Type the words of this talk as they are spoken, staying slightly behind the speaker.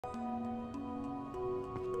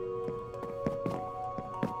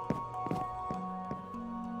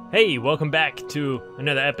Hey, welcome back to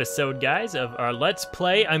another episode, guys, of our Let's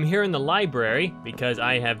Play. I'm here in the library because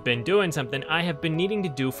I have been doing something I have been needing to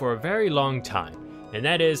do for a very long time. And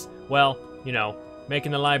that is, well, you know,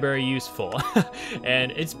 making the library useful.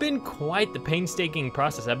 And it's been quite the painstaking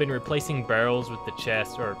process. I've been replacing barrels with the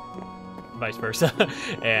chest, or vice versa,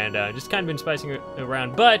 and just kind of been spicing it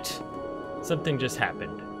around, but something just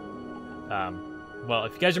happened. Well,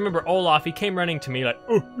 if you guys remember Olaf, he came running to me like,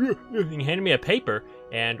 and he handed me a paper,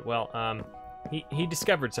 and, well, he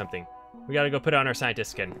discovered something. We gotta go put on our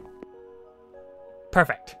scientist skin.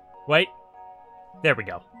 Perfect. Wait. There we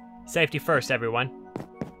go. Safety first, everyone.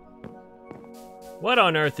 What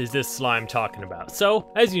on earth is this slime talking about?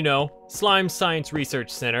 So, as you know, Slime Science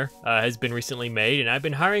Research Center has been recently made, and I've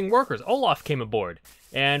been hiring workers. Olaf came aboard,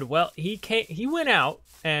 and, well, he went out,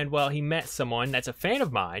 and, well, he met someone that's a fan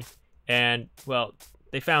of mine, and, well,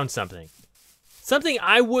 they found something. Something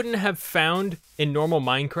I wouldn't have found in normal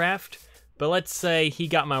Minecraft, but let's say he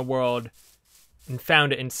got my world and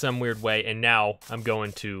found it in some weird way, and now I'm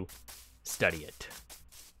going to study it.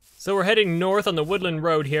 So we're heading north on the Woodland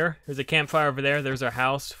Road here. There's a campfire over there. There's our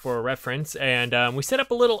house for a reference, and we set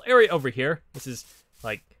up a little area over here. This is,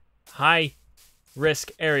 like,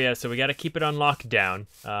 high-risk area, so we gotta keep it on lockdown.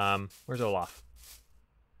 Where's Olaf?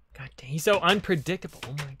 God dang, he's so unpredictable.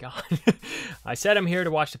 Oh my god. I said I'm here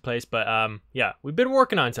to watch the place, but yeah, we've been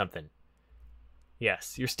working on something.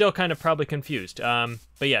 Yes, you're still kind of probably confused.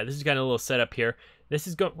 But yeah, this is kind of a little setup here. This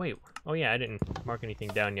is going, wait, oh yeah, I didn't mark anything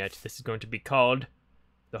down yet. This is going to be called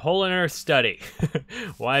the Hole in Earth Study.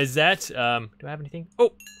 Why is that? Do I have anything?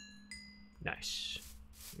 Oh, nice.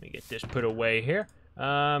 Let me get this put away here.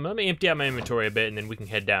 Let me empty out my inventory a bit and then we can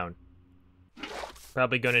head down.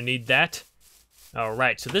 Probably gonna need that.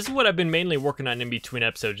 Alright, so this is what I've been mainly working on in between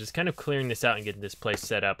episodes, just kind of clearing this out and getting this place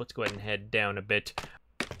set up. Let's go ahead and head down a bit.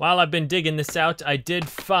 While I've been digging this out, I did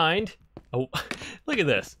find... Oh, look at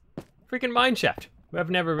this. Freaking mineshaft. I've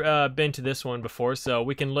never been to this one before, so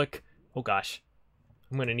we can look... Oh gosh.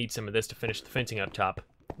 I'm going to need some of this to finish the fencing up top.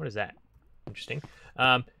 What is that? Interesting.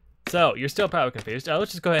 So, you're still probably confused.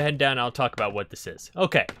 Let's just go ahead and head down and I'll talk about what this is.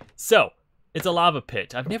 Okay, so... It's a lava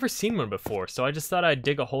pit. I've never seen one before, so I just thought I'd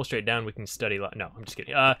dig a hole straight down. We can study. No, I'm just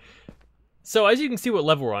kidding. So as you can see what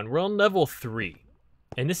level we're on level 3.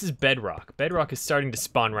 And this is bedrock. Bedrock is starting to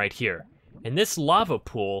spawn right here. And this lava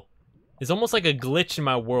pool is almost like a glitch in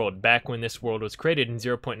my world back when this world was created in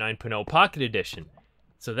 0.9.0 Pocket Edition.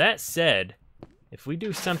 So that said, if we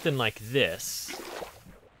do something like this,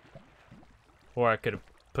 or I could have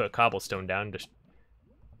put a cobblestone down, just,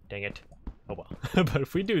 dang it. Oh well. But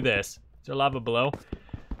if we do this, is there lava below?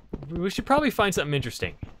 We should probably find something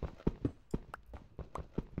interesting.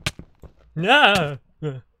 No!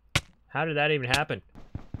 How did that even happen?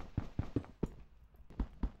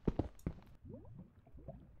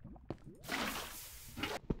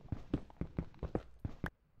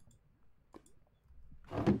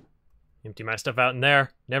 Empty my stuff out in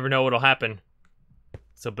there. Never know what'll happen.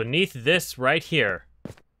 So beneath this right here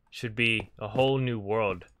should be a whole new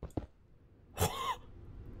world.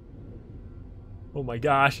 Oh my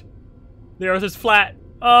gosh. The earth is flat.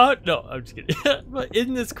 Oh, no, I'm just kidding. But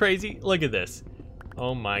isn't this crazy? Look at this.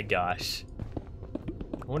 Oh my gosh.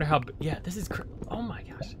 I wonder how, yeah, this is, oh my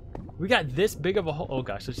gosh. We got this big of a hole. Oh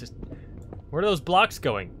gosh, let's just, where are those blocks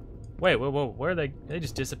going? Wait, whoa, where are they? They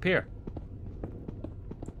just disappear.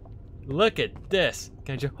 Look at this.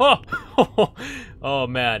 Can't you, oh, oh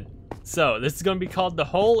man. So, this is going to be called the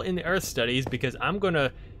Hole in the Earth Studies because I'm going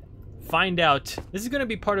to find out, this is going to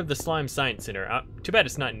be part of the Slime Science Center. Too bad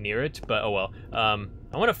it's not near it, but oh well.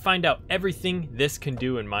 I want to find out everything this can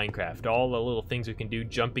do in Minecraft. All the little things we can do,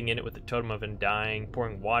 jumping in it with the totem of undying,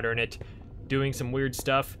 pouring water in it, doing some weird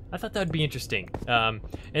stuff. I thought that would be interesting. And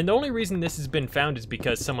the only reason this has been found is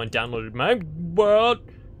because someone downloaded my world.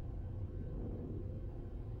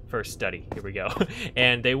 First study, here we go.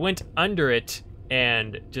 And they went under it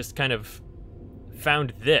and just kind of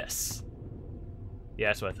found this. Yeah,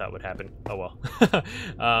 that's what I thought would happen. Oh well.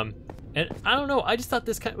 And I don't know, I just thought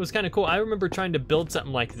this was kind of cool. I remember trying to build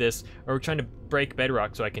something like this, or trying to break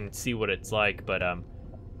bedrock so I can see what it's like, but I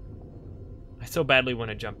so badly want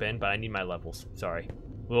to jump in, but I need my levels. Sorry.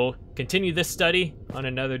 We'll continue this study on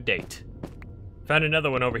another date. Found another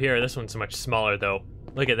one over here. This one's much smaller though.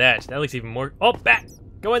 Look at that. That looks even more. Oh, bat!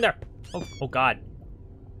 Go in there! Oh god.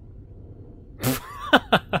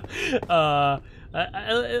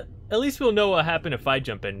 At least we'll know what happened if I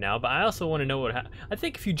jump in now, but I also want to know what I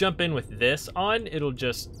think if you jump in with this on, it'll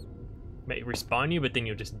just respawn you, but then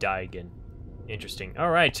you'll just die again. Interesting.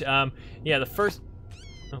 Alright, yeah, the first...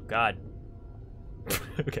 Oh, God.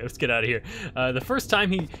 Okay, let's get out of here. The first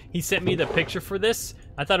time he sent me the picture for this,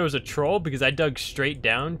 I thought it was a troll because I dug straight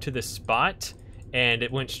down to the spot and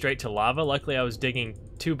it went straight to lava. Luckily, I was digging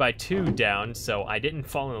 2 by 2 down, so I didn't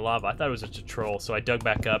fall in the lava. I thought it was just a troll, so I dug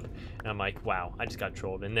back up and I'm like, wow, I just got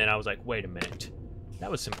trolled. And then I was like, wait a minute.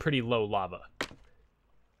 That was some pretty low lava.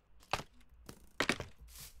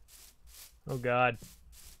 Oh God.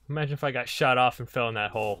 Imagine if I got shot off and fell in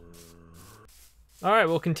that hole. Alright,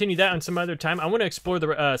 we'll continue that on some other time. I want to explore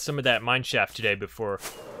the some of that mine shaft today before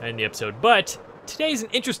I end the episode. But today's an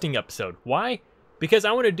interesting episode. Why? Because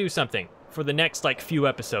I want to do something for the next like few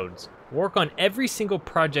episodes. Work on every single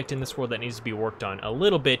project in this world that needs to be worked on a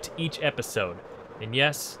little bit each episode. And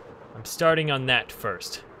yes, I'm starting on that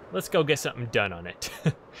first. Let's go get something done on it.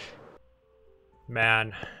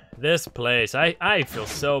 Man, this place. I feel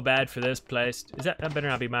so bad for this place. That better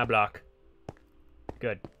not be my block.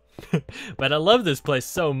 Good. But I love this place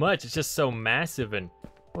so much. It's just so massive and...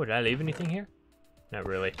 Oh, did I leave anything here? Not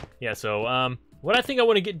really. Yeah, so, what I think I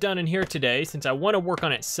want to get done in here today, since I want to work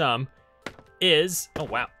on it some, is... Oh,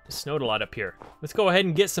 wow. It snowed a lot up here. Let's go ahead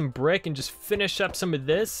and get some brick and just finish up some of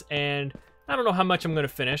this. And I don't know how much I'm going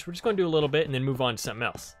to finish. We're just going to do a little bit and then move on to something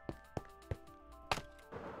else.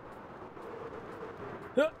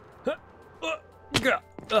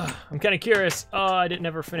 I'm kind of curious. Oh, I didn't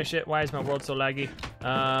ever finish it. Why is my world so laggy?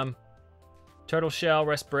 Turtle shell,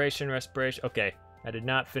 respiration. Okay, I did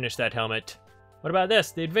not finish that helmet. What about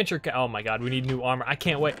this? The adventure. Oh my God, we need new armor. I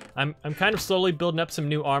can't wait. I'm kind of slowly building up some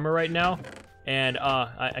new armor right now, and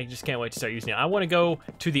I just can't wait to start using it. I want to go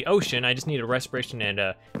to the ocean. I just need a respiration and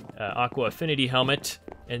a aqua affinity helmet,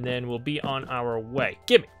 and then we'll be on our way.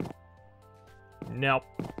 Gimme. Nope.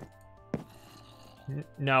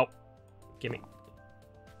 Nope. Gimme.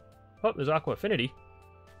 Oh, there's aqua affinity.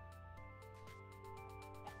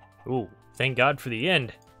 Ooh, thank God for the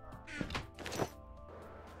end.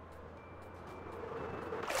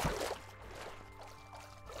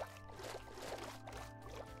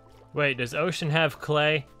 Wait, does ocean have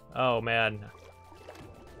clay? Oh, man.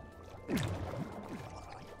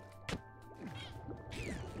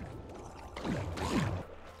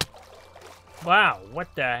 Wow, what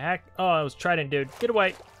the heck? Oh, I was trident, dude. Get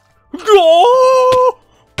away. Oh!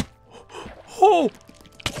 Oh!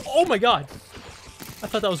 Oh my God. I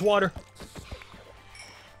thought that was water.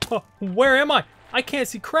 Oh, where am I? I can't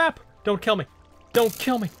see crap. Don't kill me. Don't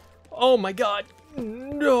kill me. Oh my God.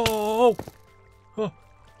 No. Oh, oh,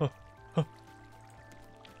 oh.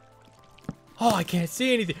 Oh, I can't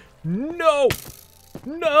see anything. No.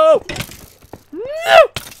 No. No.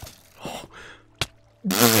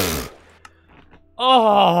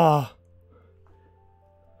 Oh.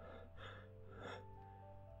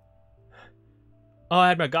 Oh, I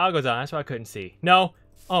had my goggles on. That's why I couldn't see. No.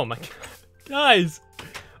 Oh my God. Guys.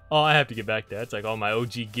 Oh, I have to get back there. It's like all my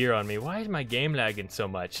OG gear on me. Why is my game lagging so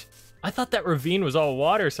much? I thought that ravine was all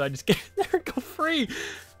water, so I just get in there and go free.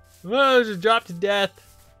 Oh, I just dropped to death.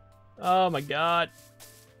 Oh my God.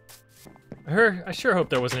 I sure hope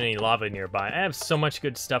there wasn't any lava nearby. I have so much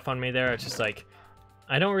good stuff on me there. It's just like,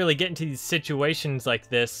 I don't really get into these situations like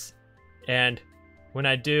this. And when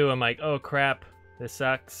I do, I'm like, oh crap, this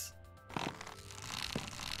sucks.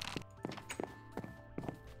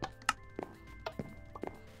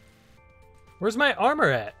 Where's my armor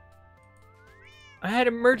at? I had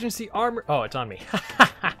emergency armor. Oh, it's on me.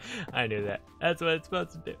 I knew that. That's what it's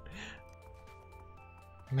supposed to do.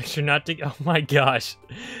 Make sure not to. Oh my gosh.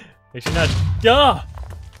 Make sure not. Duh!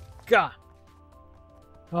 God.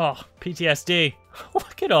 Oh, PTSD.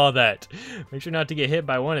 Look at all that. Make sure not to get hit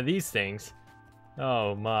by one of these things.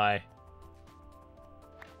 Oh my.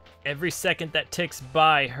 Every second that ticks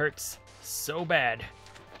by hurts so bad.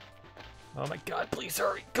 Oh my God, please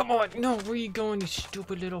hurry. Come on. No, where are you going, you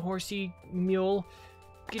stupid little horsey mule?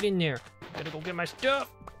 Get in there. Gotta go get my stuff.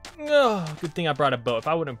 Oh, good thing I brought a boat. If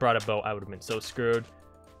I wouldn't have brought a boat, I would have been so screwed.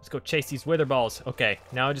 Let's go chase these wither balls. Okay,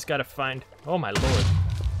 now I just gotta find... Oh my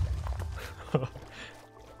Lord.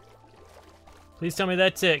 Please tell me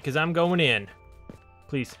that's it, because I'm going in.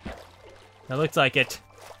 Please. That looks like it.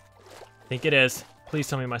 I think it is. Please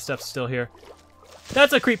tell me my stuff's still here.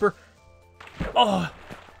 That's a creeper. Oh.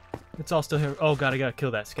 It's all still here. Oh God, I gotta kill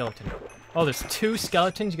that skeleton. Oh, there's 2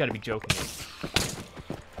 skeletons? You gotta be joking me.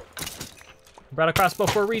 I brought a crossbow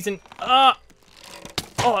for a reason. Ah!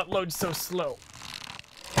 Oh, it loads so slow.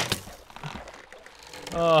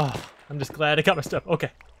 Oh, I'm just glad I got my stuff. Okay.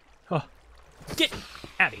 Oh, get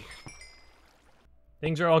out of here.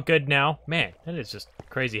 Things are all good now. Man, that is just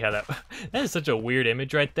crazy how that... That is such a weird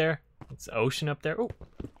image right there. It's the ocean up there. Oh,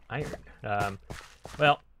 iron.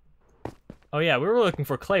 Well... Oh yeah, we were looking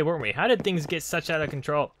for clay, weren't we? How did things get such out of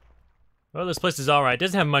control? Well, this place is alright. It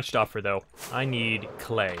doesn't have much to offer, though. I need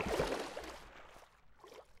clay.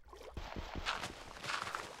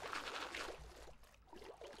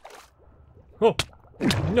 Oh!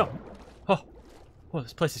 No! Oh,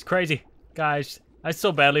 this place is crazy. Guys, I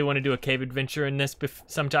so badly want to do a cave adventure in this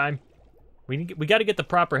sometime. We got to get the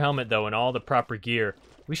proper helmet, though, and all the proper gear.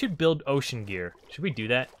 We should build ocean gear. Should we do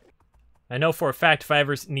that? I know for a fact if I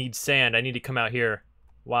ever need sand, I need to come out here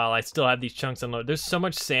while I still have these chunks unloaded. There's so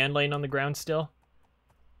much sand laying on the ground still.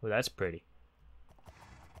 Oh, that's pretty.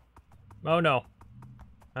 Oh, no.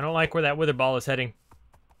 I don't like where that wither ball is heading.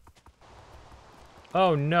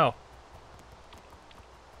 Oh, no.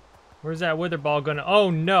 Where's that wither ball gonna... Oh,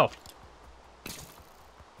 no.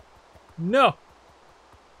 No.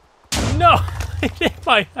 No! It hit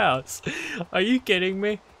my house. Are you kidding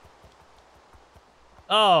me?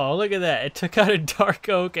 Oh, look at that. It took out a dark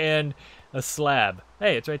oak and a slab.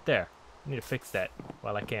 Hey, it's right there. I need to fix that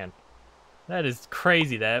while I can. That is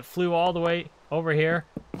crazy that it flew all the way over here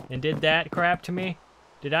and did that crap to me.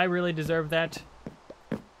 Did I really deserve that?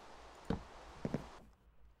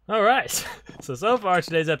 Alright. So far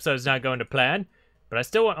today's episode is not going to plan. But I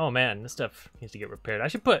still want... Oh, man. This stuff needs to get repaired. I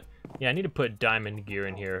should put... Yeah, I need to put diamond gear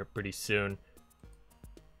in here pretty soon.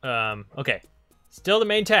 Okay. Still the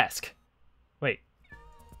main task. Wait.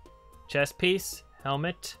 Chest piece.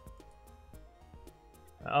 Helmet.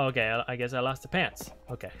 Oh, okay. I guess I lost the pants.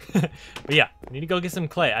 Okay. But yeah, I need to go get some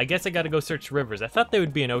clay. I guess I gotta go search rivers. I thought they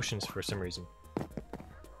would be in oceans for some reason.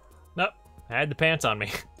 Nope. I had the pants on me.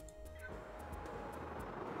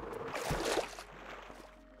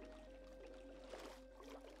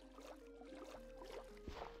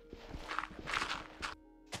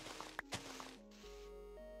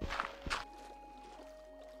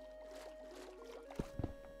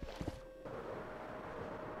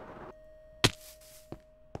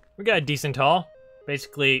 We got a decent haul.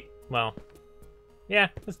 Basically, well, yeah,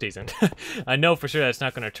 that's decent. I know for sure that's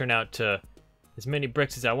not going to turn out to as many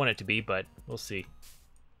bricks as I want it to be, but we'll see.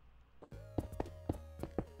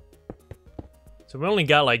 So we only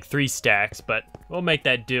got like 3 stacks, but we'll make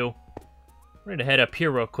that do. We're going to head up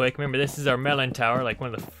here real quick. Remember, this is our melon tower, like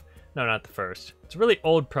one of the... No, not the first. It's a really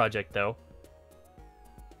old project, though.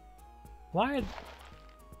 Why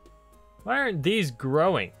aren't these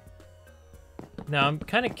growing? Now, I'm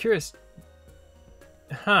kind of curious.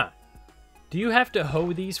 Huh. Do you have to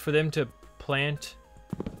hoe these for them to plant?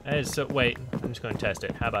 That is so... Wait, I'm just going to test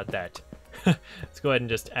it. How about that? Let's go ahead and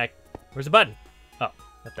just act... Where's the button? Oh,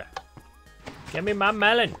 up there. Give me my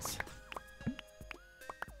melons.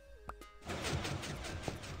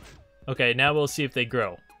 Okay, now we'll see if they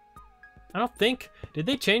grow. I don't think... Did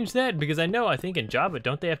they change that? Because I think in Java,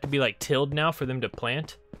 don't they have to be like tilled now for them to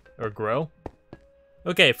plant or grow?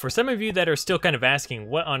 Okay, for some of you that are still kind of asking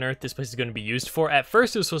what on earth this place is going to be used for, at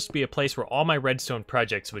first it was supposed to be a place where all my redstone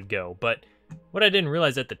projects would go, but what I didn't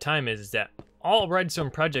realize at the time is that all redstone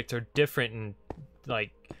projects are different and like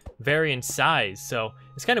vary in size, so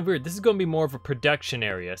it's kind of weird. This is going to be more of a production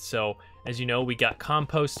area, so as you know, we got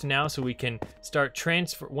compost now, so we can start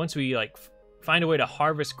once we like find a way to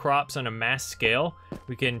harvest crops on a mass scale,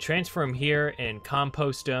 we can transfer them here and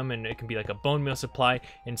compost them, and it can be like a bone meal supply.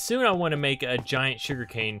 And soon I want to make a giant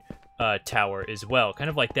sugarcane tower as well,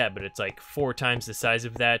 kind of like that, but it's like 4 times the size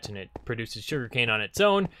of that, and it produces sugarcane on its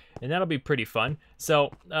own, and that'll be pretty fun.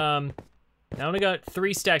 So I only got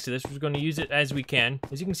 3 stacks of this. We're going to use it as we can.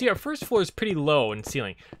 As you can see, our first floor is pretty low in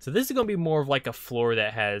ceiling, so this is going to be more of like a floor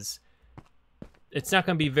that has... It's not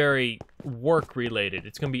going to be very work related.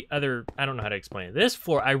 It's going to be other, I don't know how to explain it. This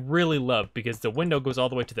floor I really love because the window goes all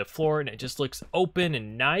the way to the floor and it just looks open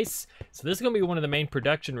and nice. So this is going to be one of the main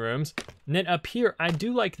production rooms. And then up here, I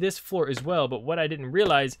do like this floor as well, but what I didn't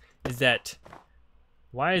realize is that,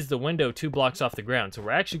 why is the window 2 blocks off the ground? So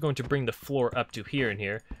we're actually going to bring the floor up to here and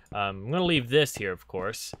here. I'm going to leave this here, of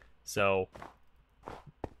course. So,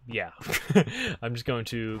 yeah. I'm just going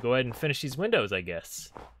to go ahead and finish these windows, I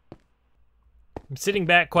guess. I'm sitting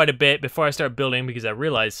back quite a bit before I start building because I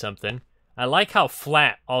realized something. I like how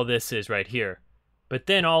flat all this is right here. But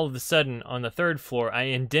then all of a sudden, on the 3rd floor, I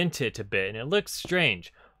indent it a bit, and it looks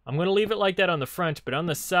strange. I'm going to leave it like that on the front, but on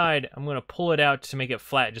the side, I'm going to pull it out to make it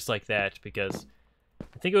flat just like that, because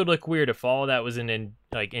I think it would look weird if all that was in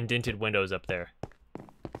like indented windows up there.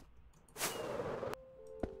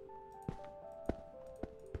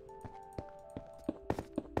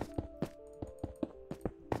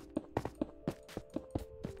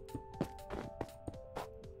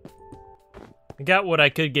 I got what I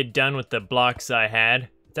could get done with the blocks I had.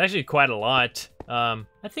 It's actually quite a lot. I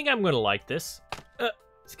think I'm gonna like this.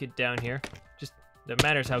 Let's get down here. Just, it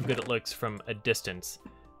matters how good it looks from a distance.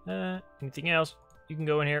 Anything else? You can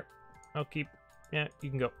go in here. I'll keep... Yeah, you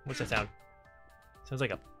can go. What's that sound? Sounds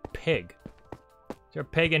like a pig. Is there a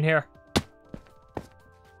pig in here?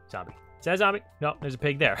 Zombie. Is that a zombie? No, there's a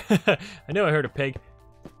pig there. I know I heard a pig.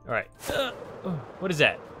 All right. What is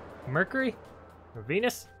that? Mercury? Or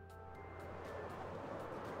Venus?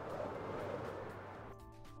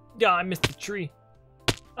 Yeah, I missed the tree.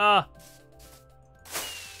 Ah.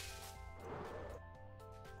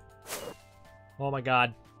 Oh my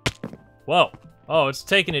god. Whoa. Oh, it's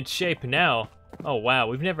taking its shape now. Oh wow,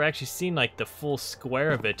 we've never actually seen like the full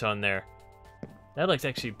square of it on there. That looks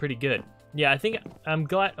actually pretty good. Yeah, I think I'm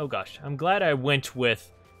glad, oh gosh, I'm glad I went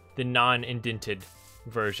with the non-indented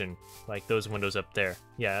version, like those windows up there.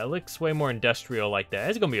 Yeah, it looks way more industrial like that.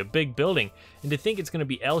 It's gonna be a big building, and to think it's gonna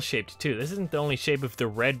be L-shaped too. This isn't the only shape of the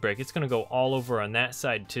red brick, it's gonna go all over on that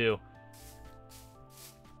side too.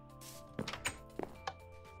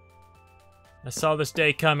 I saw this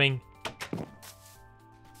day coming.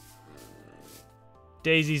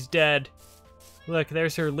 Daisy's dead. Look,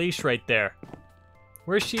 there's her leash right there.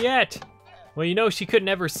 Where's she at? Well, you know she couldn't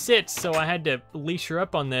ever sit, so I had to leash her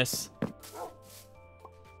up on this.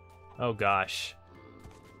 Oh gosh.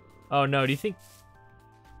 Oh no, do you think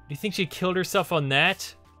she killed herself on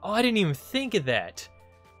that? Oh, I didn't even think of that.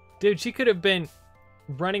 Dude, she could have been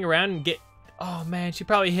running around and oh man, she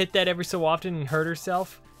probably hit that every so often and hurt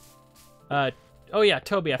herself. Oh yeah,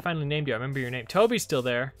 Toby, I finally named you. I remember your name. Toby's still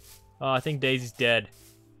there. Oh, I think Daisy's dead.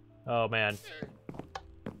 Oh man.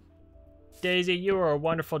 Daisy, you are a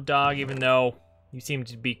wonderful dog, even though you seem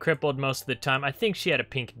to be crippled most of the time. I think she had a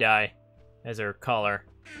pink dye as her collar.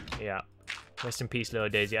 Yeah. Rest in peace, little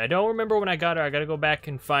Daisy. I don't remember when I got her. I gotta go back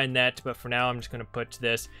and find that, but for now I'm just gonna put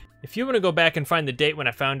this. If you want to go back and find the date when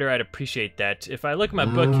I found her, I'd appreciate that. If I look at my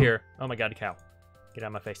book here... Oh my god, a cow. Get out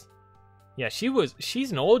of my face. Yeah,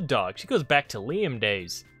 she's an old dog. She goes back to Liam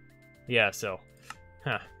days. Yeah, so...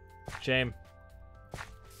 Huh. Shame.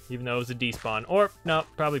 Even though it was a despawn. Or, no,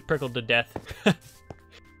 probably prickled to death.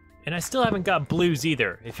 And I still haven't got blues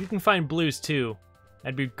either. If you can find blues too,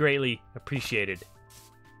 that'd be greatly appreciated.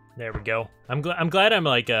 There we go. I'm glad I'm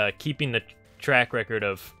like keeping the track record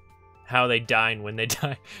of how they die and when they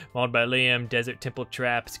die. Mauled by Liam, Desert Temple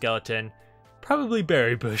Trap, Skeleton, probably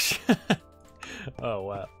Berry Bush. Oh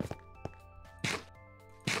wow.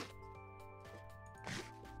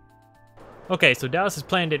 Okay, so Dallas's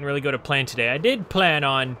plan didn't really go to plan today. I did plan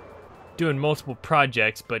on doing multiple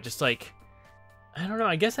projects, but just like, I don't know,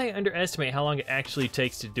 I guess I underestimate how long it actually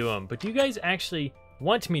takes to do them. But do you guys actually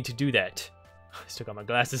want me to do that? I still got my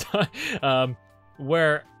glasses on.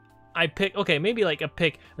 Where I pick, okay, maybe like I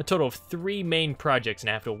pick a total of 3 main projects and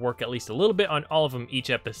I have to work at least a little bit on all of them each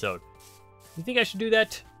episode. You think I should do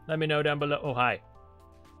that? Let me know down below. Oh, hi.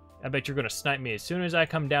 I bet you're gonna snipe me as soon as I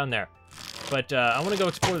come down there. But I want to go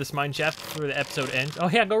explore this mine shaft before the episode ends. Oh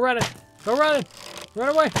yeah, go running! Go running! Run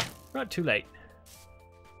away! Not too late.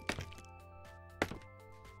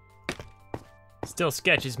 Still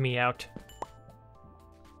sketches me out.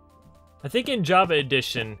 I think in Java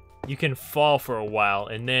Edition, you can fall for a while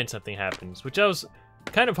and then something happens, which I was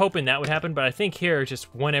kind of hoping that would happen, but I think here,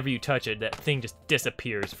 just whenever you touch it, that thing just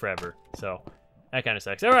disappears forever. So that kind of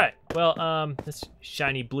sucks. All right, well, this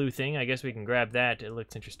shiny blue thing, I guess we can grab that. It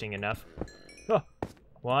looks interesting enough. Oh,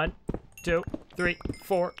 1, 2, 3,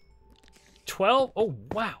 4, 12. Oh,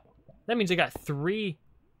 wow. That means I got 3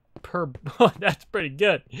 per... Oh, that's pretty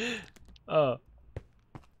good.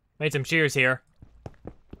 Made some shears here,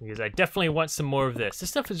 because I definitely want some more of this.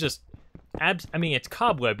 This stuff is just... I mean, it's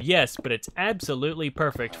cobweb, yes, but it's absolutely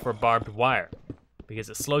perfect for barbed wire, because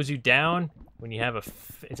it slows you down when you have a...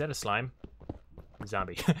 Is that a slime?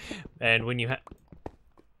 Zombie. And when you have...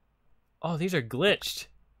 Oh, these are glitched.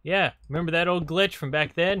 Yeah, remember that old glitch from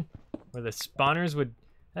back then? Where the spawners would...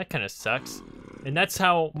 That kind of sucks. And that's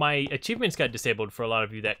how my achievements got disabled for a lot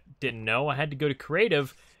of you that didn't know. I had to go to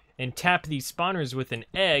creative and tap these spawners with an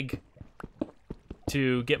egg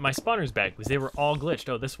to get my spawners back, because they were all glitched.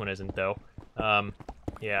 Oh, this one isn't, though.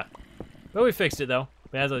 Yeah. But we fixed it, though.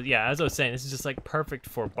 But as I was saying, this is just, like, perfect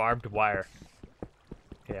for barbed wire.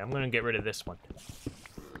 Okay, I'm gonna get rid of this one.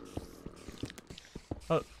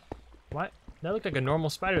 Oh, what? That looked like a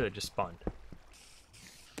normal spider that just spawned.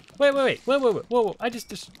 Wait, whoa, I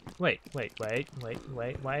just wait,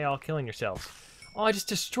 why are y'all killing yourselves? Oh, I just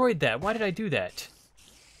destroyed that. Why did I do that?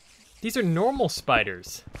 These are normal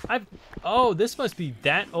spiders. Oh, this must be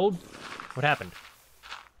that old. What happened?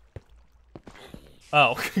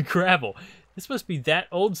 Oh, gravel. This must be that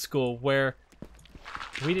old school where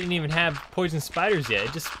we didn't even have poison spiders yet.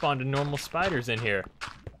 It just spawned normal spiders in here.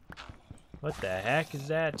 What the heck is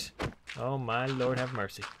that? Oh my Lord, have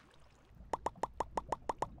mercy.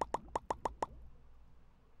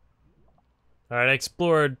 Alright, I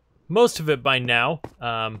explored most of it by now.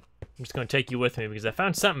 I'm just going to take you with me because I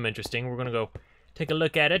found something interesting. We're going to go take a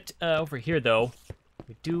look at it. Over here, though,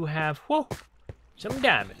 we do have, whoa, some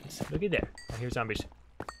diamonds. Look at there. Oh, here's zombies.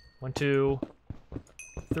 1, 2,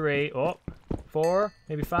 3, oh, 4,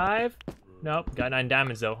 maybe 5. Nope, got 9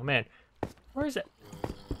 diamonds, though. Oh, man. Where is it?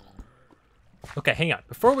 Okay, hang on.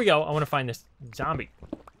 Before we go, I want to find this zombie.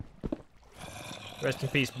 Rest in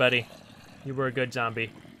peace, buddy. You were a good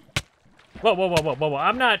zombie. Whoa, whoa, whoa, whoa, whoa, whoa.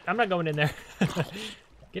 I'm not going in there.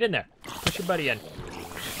 Get in there. Push your buddy in.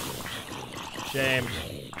 Shame.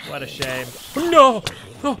 What a shame. No!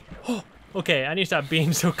 Oh, oh. Okay, I need to stop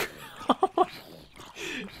being so...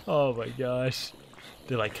 Oh my gosh.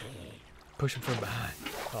 They're like pushing from behind.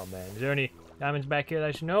 Oh man, is there any diamonds back here that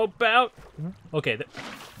I should know about? Okay,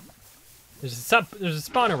 there's a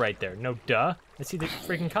spawner right there. No duh. I see the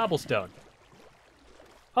freaking cobblestone.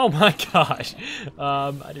 Oh my gosh.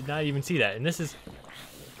 I did not even see that. And this is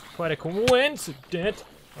quite a coincidence.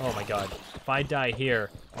 Oh my god. If I die here,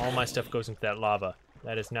 all my stuff goes into that lava.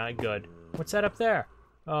 That is not good. What's that up there?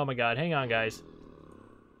 Oh my god. Hang on, guys.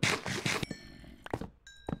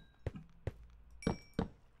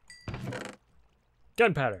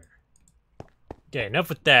 Gunpowder. Okay, enough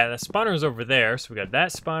with that. The spawner's over there. So we got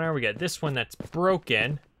that spawner. We got this one that's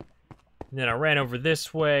broken. And then I ran over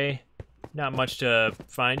this way. Not much to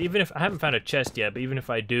find. Even if I haven't found a chest yet, but even if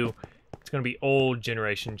I do, it's going to be old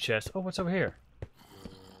generation chest. Oh, what's over here?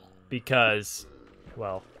 Because,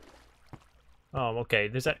 well, oh, okay.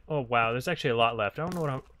 There's that. Oh, wow. There's actually a lot left. I don't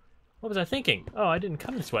know what was I thinking? Oh, I didn't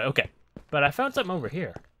come this way. Okay, but I found something over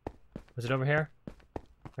here. Was it over here?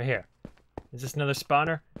 Right here. Is this another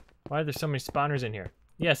spawner? Why are there so many spawners in here?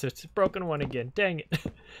 Yes, it's a broken one again. Dang it.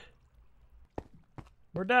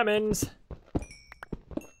 More diamonds.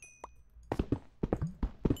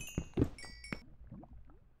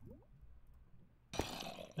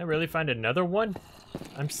 I really find another one?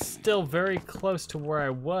 I'm still very close to where I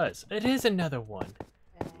was. It is another one.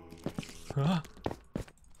 Huh?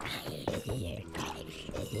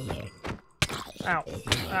 Ow.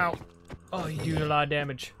 Ow. Oh, you do a lot of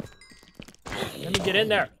damage. Let me get in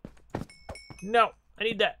there. No, I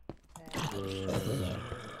need that.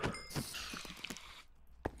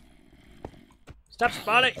 Stop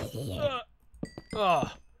spawning.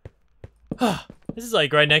 Oh. This is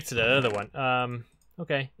like right next to the other one.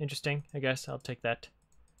 Okay, interesting. I guess I'll take that.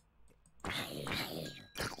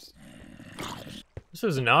 This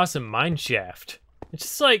was an awesome mine shaft. It's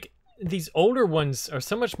just like these older ones are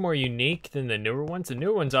so much more unique than the newer ones. The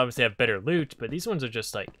newer ones obviously have better loot, but these ones are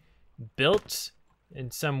just like built in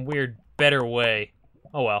some weird better way.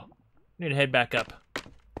 Oh well. Need to head back up.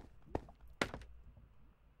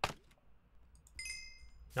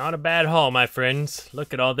 Not a bad haul, my friends.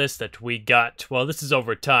 Look at all this that we got. Well, this is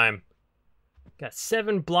over time. Got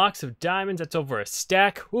 7 blocks of diamonds. That's over a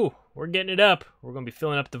stack. Ooh, we're getting it up. We're going to be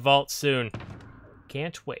filling up the vault soon.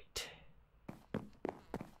 Can't wait.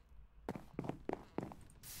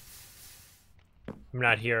 I'm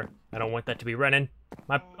not here. I don't want that to be running.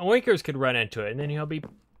 My oinkers could run into it, and then he'll be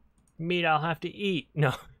meat I'll have to eat.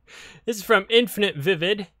 No. This is from Infinite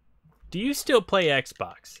Vivid. Do you still play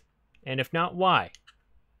Xbox? And if not, why?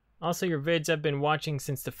 Also, your vids I've been watching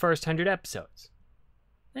since the first 100 episodes.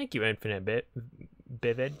 Thank you, Infinite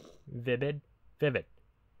Vivid.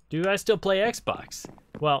 Do I still play Xbox?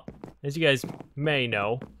 Well, as you guys may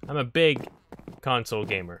know, I'm a big console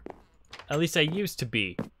gamer. At least I used to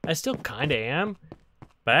be. I still kinda am,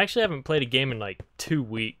 but I actually haven't played a game in like 2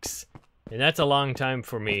 weeks. And that's a long time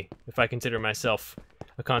for me, if I consider myself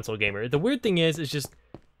a console gamer. The weird thing is just,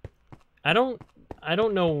 I don't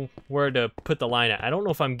know where to put the line at. I don't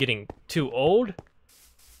know if I'm getting too old,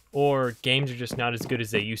 or games are just not as good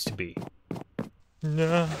as they used to be.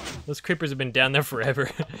 No, those creepers have been down there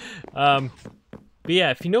forever. But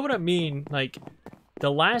yeah, if you know what I mean, like,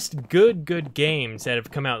 the last good games that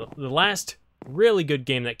have come out, the last really good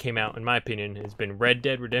game that came out, in my opinion, has been Red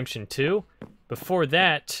Dead Redemption 2. Before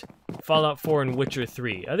that, Fallout 4 and Witcher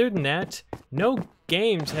 3. Other than that, no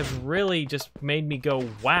games have really just made me go,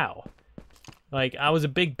 wow. Like, I was a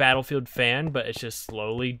big Battlefield fan, but it's just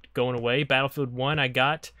slowly going away. Battlefield 1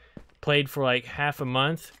 I played for like half a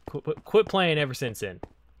month, quit playing ever since then.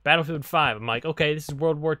 Battlefield 5, I'm like, okay, this is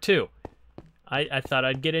World War II. I thought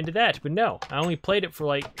I'd get into that, but no. I only played it for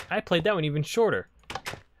like, I played that one even shorter.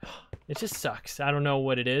 It just sucks. I don't know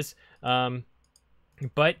what it is.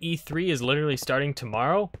 But E3 is literally starting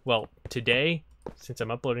tomorrow. Well, today, since I'm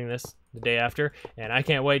uploading this the day after. And I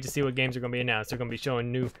can't wait to see what games are going to be announced. They're going to be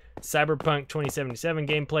showing new Cyberpunk 2077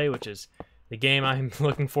 gameplay, which is the game I'm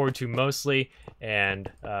looking forward to mostly. And,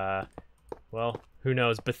 well, who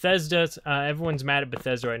knows? Bethesda's, everyone's mad at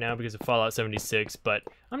Bethesda right now because of Fallout 76, but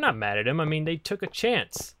I'm not mad at them. I mean, they took a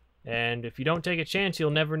chance. And if you don't take a chance,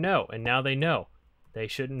 you'll never know. And now they know. They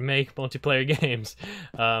shouldn't make multiplayer games.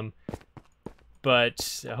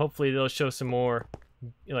 But hopefully they'll show some more,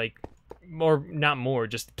 like, not more,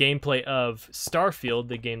 just gameplay of Starfield,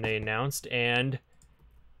 the game they announced, and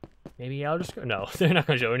maybe Elder Scrolls. No, they're not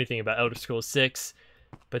going to show anything about Elder Scrolls 6.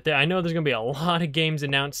 But I know there's going to be a lot of games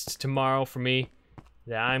announced tomorrow for me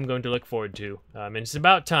that I'm going to look forward to. And it's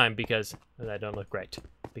about time because that don't look right.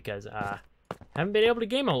 Because I haven't been able to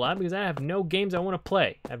game a lot because I have no games I want to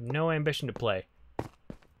play. I have no ambition to play.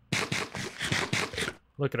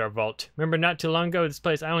 Look at our vault. Remember not too long ago, this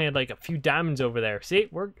place, I only had like a few diamonds over there. See,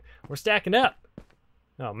 we're stacking up.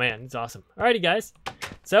 Oh man, it's awesome. Alrighty guys,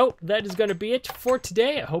 so that is going to be it for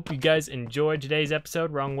today. I hope you guys enjoyed today's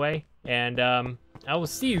episode, wrong way. And I will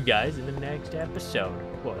see you guys in the next episode.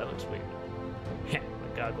 Whoa, that looks weird. My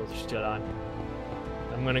goggles are still on.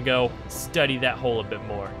 I'm going to go study that hole a bit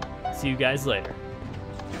more. See you guys later.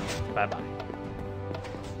 Bye-bye.